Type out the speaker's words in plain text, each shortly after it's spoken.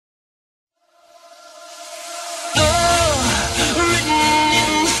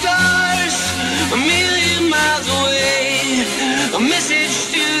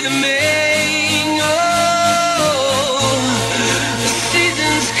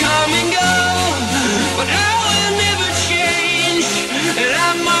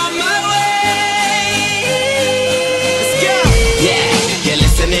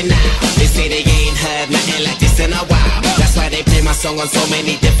song on so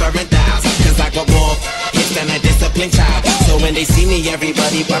many different dials, cause I got more hits than a disciplined child. So when they see me,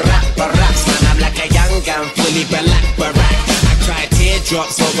 everybody barack, man, I'm like a young gun, fully barack. I cry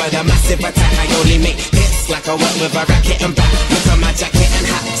teardrops over the massive attack. I only make hits like I work with a racket and back. Look at my jacket and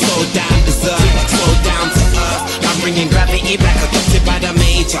hat, so down berserk, so down to earth. I'm bringing gravity back, adopted by the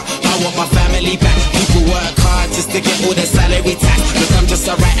major. I want my family back. People work hard just to get all their salary tax. Look, I'm just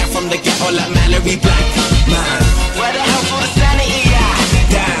a writer from the ghetto like Mallory Black. Man, where the hell for the sanity at?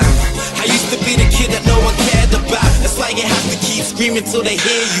 Damn, I used to be the kid that no one cared about. That's why you have to keep screaming till they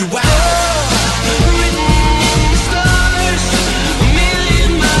hear you out.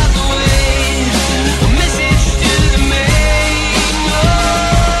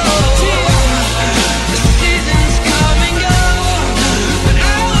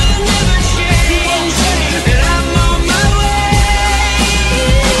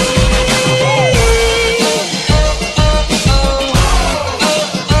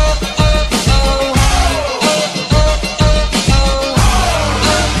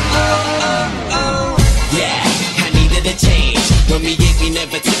 When we ate, we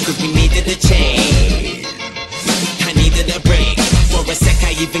never took, cause we needed a change. I needed a break. For a sec,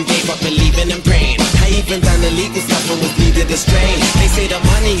 I even gave up believing and praying. I even done illegal stuff and was needed a strain. They say the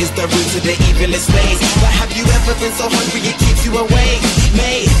money is the root to the evilest ways, but have you ever been so hungry it keeps you awake?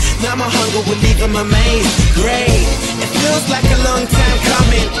 Mate, now my hunger will leave them amazed. Great, it feels like a long time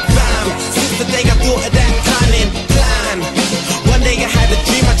coming. Bam, since the day I thought of that cunning plan. One day I had a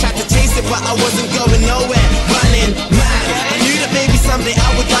dream, I tried to chase it, but I wasn't going nowhere. Running mad, I knew that maybe someday I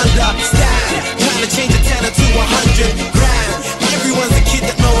would understand. Trying to change a 10 to 100 grand. Everyone's a kid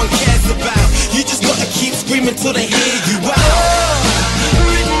that no one cares about. You just gotta keep screaming till they